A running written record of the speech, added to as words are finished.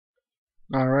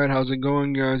Alright, how's it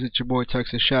going, guys? It's your boy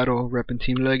Texas Shadow, reppin'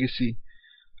 Team Legacy.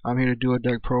 I'm here to do a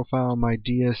deck profile on my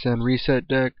DSN reset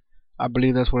deck. I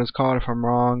believe that's what it's called. If I'm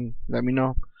wrong, let me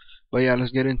know. But yeah,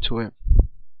 let's get into it.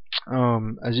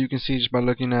 As you can see just by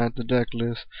looking at the deck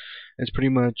list, it's pretty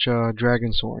much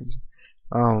DragonSworn.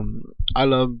 My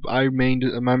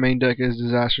main deck is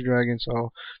Disaster Dragon,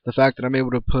 so the fact that I'm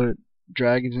able to put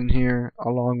dragons in here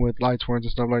along with light swords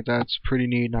and stuff like that, it's pretty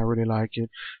neat and I really like it.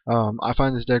 I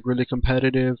find this deck really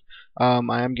competitive.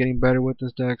 I am getting better with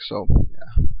this deck, so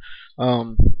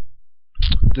yeah.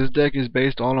 This deck is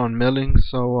based all on milling,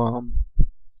 so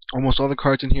almost all the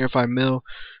cards in here, if I mill,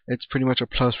 it's pretty much a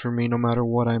plus for me no matter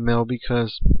what I mill,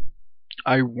 because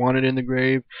I want it in the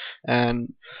grave.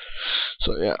 And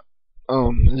so yeah,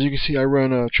 as you can see, I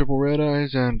run a triple red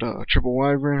eyes and triple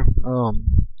wyvern.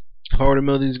 If I were to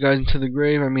mill these guys into the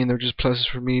grave, I mean, they're just pluses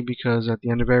for me, because at the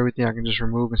end of everything I can just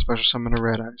remove and special summon a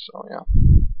red eye. So yeah,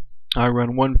 I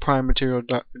run one prime material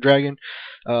dragon.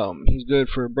 He's good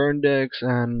for burn decks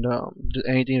and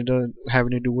anything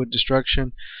having to do with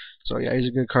destruction. So yeah, he's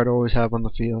a good card to always have on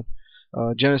the field.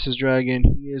 Genesis Dragon,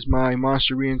 he is my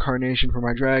Monster Reincarnation for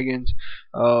my dragons.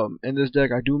 In this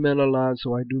deck I do mill a lot,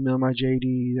 so I do mill my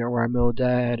JD, or I mill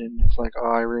Dad, and it's like,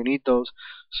 oh, I really need those.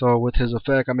 So with his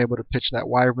effect, I'm able to pitch that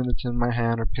Wyvern that's in my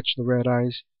hand, or pitch the Red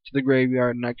Eyes to the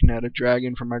graveyard, and I can add a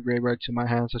dragon from my graveyard to my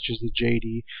hand, such as the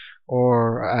JD,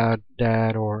 or add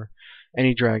Dad, or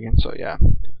any dragon. So yeah.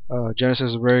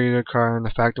 Genesis is a very good card, and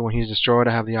the fact that when he's destroyed,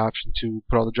 I have the option to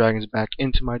put all the dragons back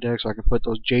into my deck, so I can put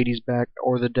those JDs back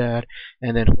or the Dad,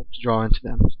 and then hope to draw into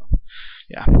them. So,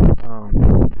 yeah.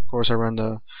 Of course, I run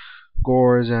the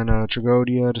Gorz and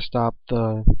Tragodia to stop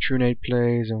the Trunade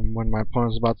plays, and when my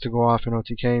opponent's about to go off and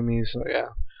OTK me. So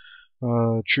yeah.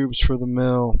 Troops for the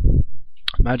mill.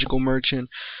 Magical Merchant.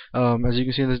 As you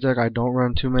can see in this deck, I don't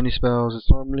run too many spells.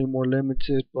 It's normally more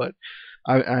limited, but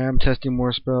I am testing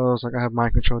more spells. Like I have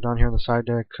Mind Control down here on the side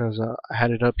deck because I had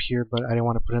it up here, but I didn't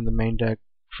want to put it in the main deck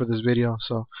for this video.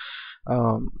 So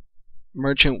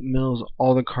Merchant mills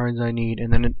all the cards I need,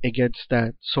 and then it gets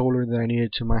that solar that I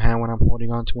needed to my hand when I'm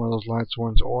holding on to one of those light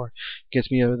swords, or gets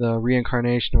me the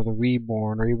Reincarnation or the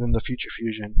Reborn or even the Future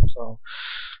Fusion. So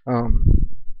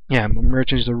yeah,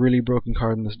 Merchant is a really broken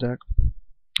card in this deck.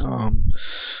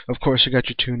 Of course, you got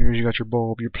your tuners, you got your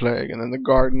bulb, your plague, and then the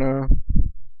Gardna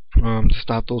to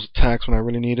stop those attacks when I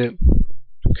really need it.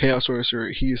 Chaos Sor,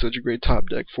 he is such a great top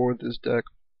deck for this deck.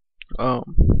 I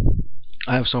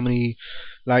have so many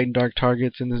light and dark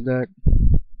targets in this deck.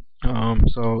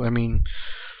 So I mean,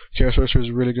 Chaos Sor is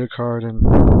a really good card, and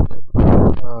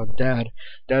Dad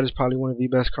is probably one of the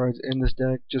best cards in this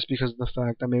deck, just because of the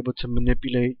fact I'm able to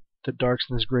manipulate the darks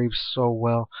in this grave so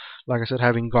well. Like I said,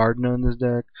 having Gardna in this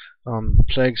deck,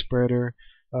 Plague Spreader,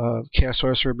 Chaos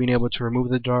Sorcerer being able to remove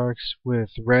the darks, with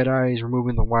Red Eyes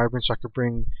removing the Wyvern so I could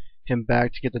bring him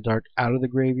back to get the dark out of the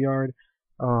graveyard.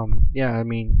 Yeah, I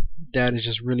mean, that is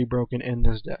just really broken in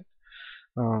this deck.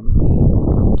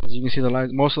 As you can see,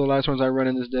 most of the last ones I run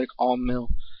in this deck all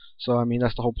mill. So I mean,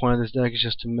 that's the whole point of this deck, is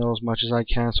just to mill as much as I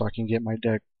can so I can get my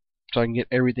deck, so I can get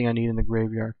everything I need in the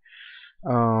graveyard.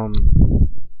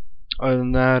 Other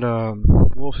than that,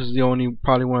 Wolf is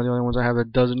probably one of the only ones I have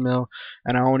that doesn't mill,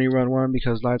 and I only run one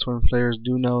because Lightsworn players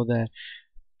do know that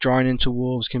drawing into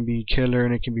Wolves can be killer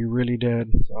and it can be really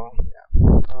dead. So yeah.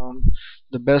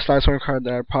 The best Lightsworn card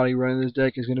that I probably run in this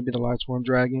deck is going to be the Lightsworn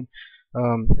Dragon.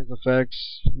 His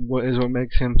effects is what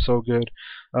makes him so good.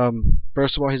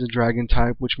 First of all, he's a dragon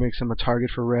type, which makes him a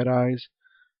target for Red Eyes.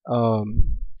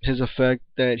 His effect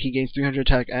that he gains 300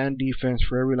 attack and defense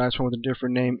for every last one with a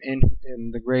different name in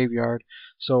the graveyard,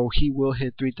 so he will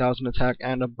hit 3000 attack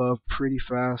and above pretty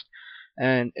fast.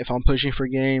 And if I'm pushing for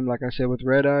game, like I said with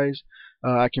Red Eyes,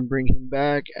 I can bring him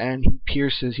back, and he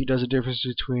pierces. He does a difference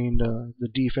between the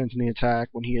defense and the attack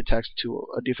when he attacks to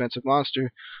a defensive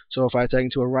monster. So if I attack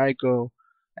into a Raikou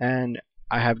and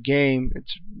I have game,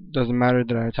 it doesn't matter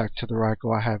that I attack to the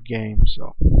Raikou, I have game.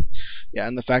 So yeah,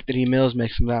 and the fact that he mills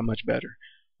makes him that much better.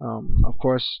 Of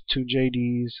course, 2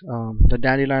 JDs. The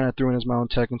Dandelion I threw in as my own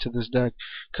tech into this deck,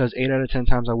 because 8 out of 10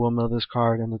 times I will mill this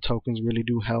card, and the tokens really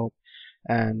do help.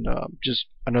 And just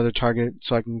another target,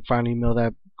 so I can finally mill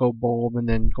that, go bulb, and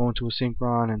then go into a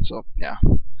Synchron. And so yeah,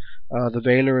 the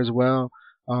Veiler as well.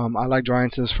 I like drawing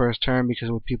to this first turn,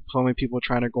 because with so many people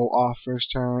trying to go off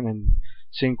first turn and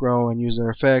synchro and use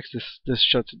their effects, this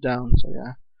shuts it down. So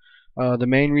yeah. The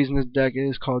main reason this deck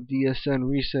is called DSN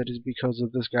Reset is because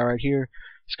of this guy right here,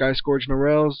 Sky Scorge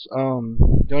Norels.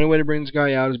 The only way to bring this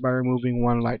guy out is by removing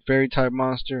 1 Light Fairy type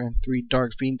monster and 3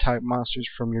 Dark Fiend type monsters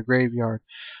from your graveyard.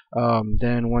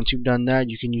 Then once you've done that,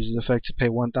 you can use the effect to pay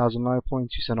 1000 life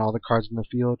points. You send all the cards in the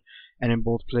field, and in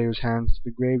both players' hands to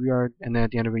the graveyard, and then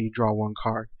at the end of it you draw one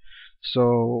card.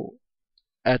 So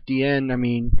at the end, I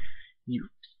mean,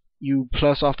 you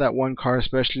plus off that one card,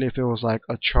 especially if it was like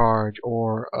a charge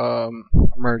or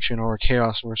merchant or a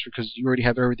Chaos Sor, because you already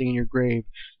have everything in your grave.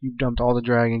 You dumped all the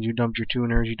dragons, you dumped your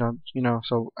tuners, you dumped,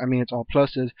 so I mean it's all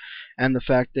pluses. And the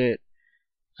fact that,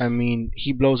 I mean,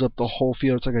 he blows up the whole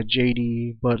field. It's like a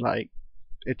JD, but like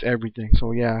it's everything.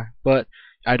 So yeah, but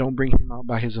I don't bring him out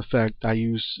by his effect. I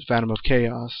use Phantom of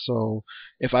Chaos. So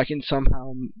if I can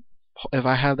somehow, if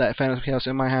I have that Phantom of Chaos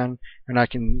in my hand and I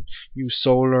can use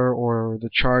Solar or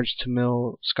the charge to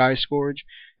mill Sky Scorge,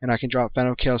 and I can drop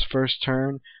Phantom of Chaos first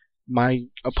turn, my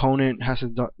opponent has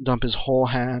to dump his whole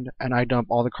hand, and I dump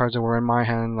all the cards that were in my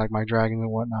hand, like my dragons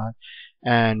and whatnot,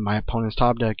 and my opponent's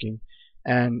top decking.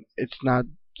 And it's not,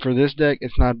 for this deck,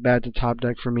 it's not bad to top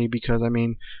deck for me, because I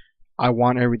mean, I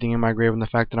want everything in my grave, and the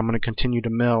fact that I'm going to continue to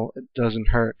mill, it doesn't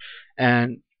hurt.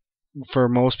 And for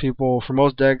most people, for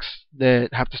most decks that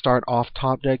have to start off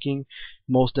top decking,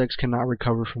 most decks cannot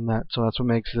recover from that. So that's what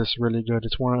makes this really good.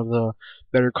 It's one of the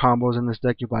better combos in this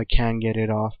deck if I can get it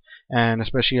off, and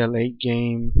especially a late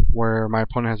game where my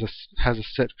opponent has a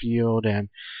set field and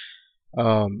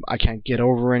I can't get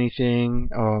over anything.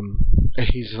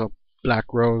 He's a Black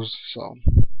Rose, so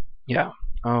yeah.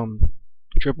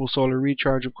 Triple solar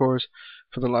recharge, of course,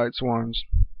 for the Lightsworns.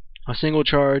 A single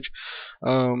charge,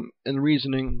 and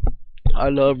reasoning. I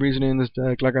love reasoning in this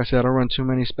deck. Like I said, I don't run too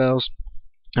many spells,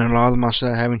 and a lot of the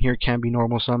monsters I have in here can be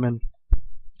normal summon.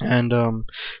 And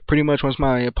pretty much once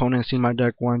my opponent has seen my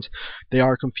deck once, they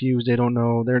are confused. They don't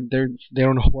know. They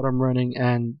don't know what I'm running,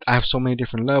 and I have so many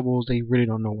different levels. They really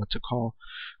don't know what to call.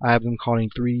 I have them calling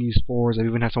 3s, 4s. I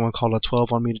even had someone call a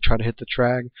 12 on me to try to hit the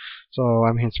Trag. So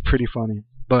I mean, it's pretty funny.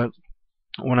 But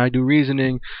when I do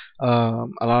reasoning, a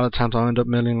lot of times I'll end up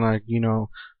milling like,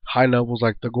 high levels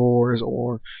like the Gorz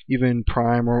or even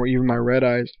Prime or even my Red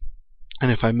Eyes. And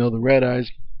if I mill the Red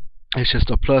Eyes, it's just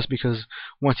a plus, because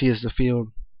once he hits the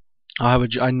field,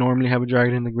 I normally have a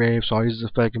dragon in the grave, so I'll use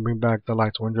this effect and bring back the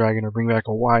Lightsworn dragon or bring back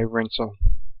a Wyvern. So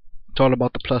it's all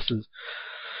about the pluses.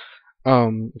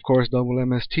 Of course, double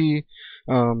MST,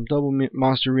 double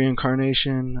Monster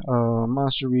Reincarnation,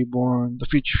 Monster Reborn, the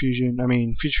Future Fusion. I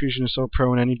mean, Future Fusion is so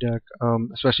pro in any deck,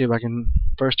 especially if I can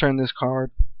first turn this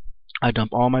card. I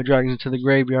dump all my dragons into the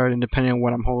graveyard, and depending on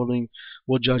what I'm holding,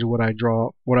 will judge what I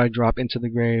drop into the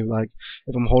grave. Like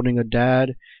if I'm holding a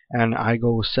Dad and I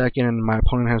go second and my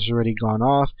opponent has already gone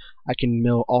off, I can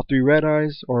mill all 3 Red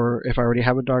Eyes, or if I already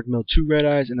have a Dark, mill 2 Red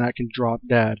Eyes, and I can drop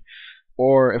Dad.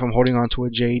 Or if I'm holding on to a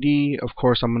JD, of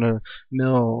course I'm going to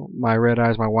mill my Red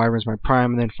Eyes, my Wyverns, my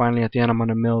Prime, and then finally at the end I'm going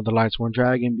to mill the Lightsworn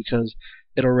Dragon, because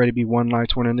it'll already be 1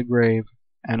 Lightsworn in the grave,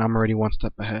 and I'm already 1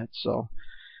 step ahead. So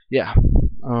yeah.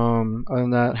 Other than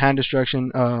that, Hand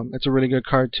Destruction, it's a really good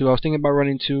card too. I was thinking about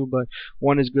running 2, but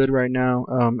 1 is good right now.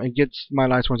 It gets my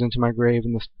Lightsworns into my grave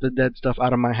and the dead stuff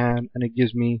out of my hand, and it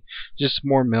gives me just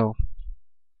more mill.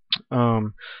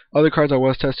 Other cards I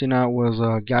was testing out was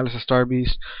Gallus of Star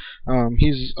Beast.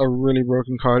 He's a really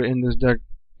broken card in this deck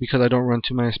because I don't run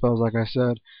too many spells, like I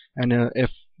said. And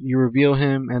if you reveal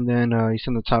him and then you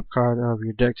send the top card of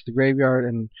your deck to the graveyard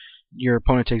and your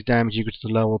opponent takes damage, you go to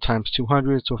the level times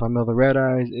 200. So if I mill the Red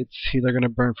Eyes, it's either going to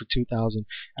burn for 2,000.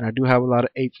 And I do have a lot of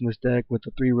 8s in this deck with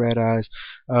the 3 Red Eyes,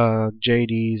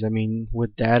 JDs. I mean,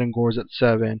 with Dad and Gorz at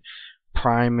 7,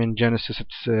 Prime and Genesis at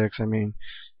 6. I mean,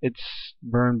 it's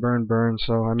burn, burn, burn.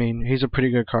 So I mean, he's a pretty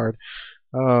good card.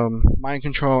 Mind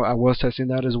Control, I was testing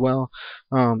that as well.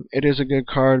 It is a good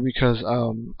card because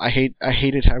I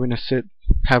hated having to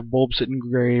have Bulbs sit in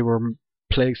grave or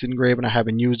Plagues in grave and I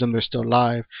haven't used them. They're still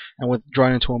live, and with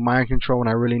drawing into a Mind Control when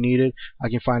I really need it, I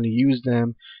can finally use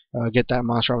them, get that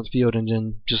monster off the field, and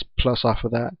then just plus off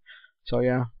of that. So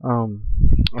yeah.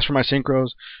 As for my synchros,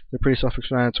 they're pretty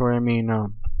self-explanatory. I mean,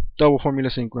 double Formula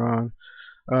Synchron,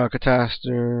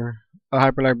 Catastor, a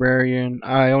Hyper Librarian.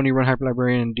 I only run Hyper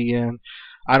Librarian in DN.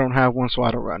 I don't have one, so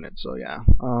I don't run it. So yeah.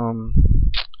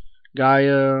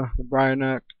 Gaia, the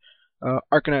Bryonek,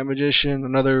 Arcanite Magician,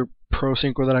 another pro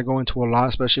synchro that I go into a lot,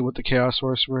 especially with the Chaos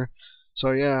Sorcerer.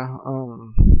 So yeah,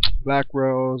 Black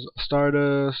Rose,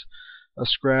 Stardust, a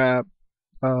Scrap,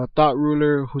 Thought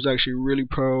Ruler, who's actually really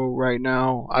pro right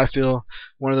now. I feel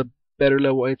one of the better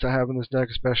level 8s I have in this deck,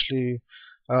 especially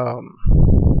I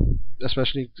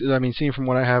mean, seeing from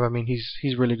what I have, I mean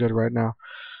he's really good right now.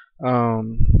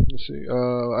 Let's see.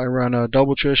 I run a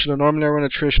double Trishula. Normally I run a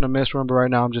Trish and a Mist run, but right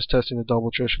now I'm just testing the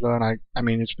double Trishula, and I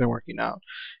mean it's been working out.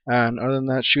 And other than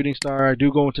that, Shooting Star, I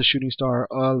do go into Shooting Star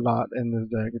a lot in this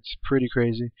deck. It's pretty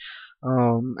crazy.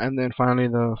 And then finally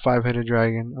the 5-headed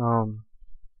dragon.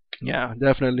 Yeah,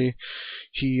 definitely.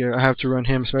 I have to run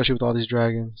him, especially with all these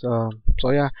dragons.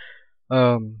 So yeah,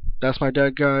 that's my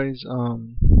deck, guys.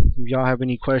 If y'all have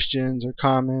any questions or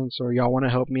comments, or y'all want to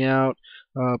help me out,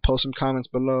 post some comments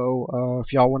below.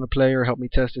 If y'all want to play or help me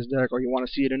test this deck, or you want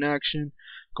to see it in action,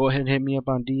 go ahead and hit me up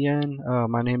on DN.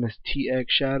 My name is TX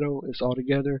Shadow. It's all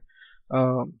together.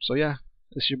 So yeah,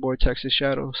 this is your boy Texas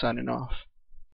Shadow signing off.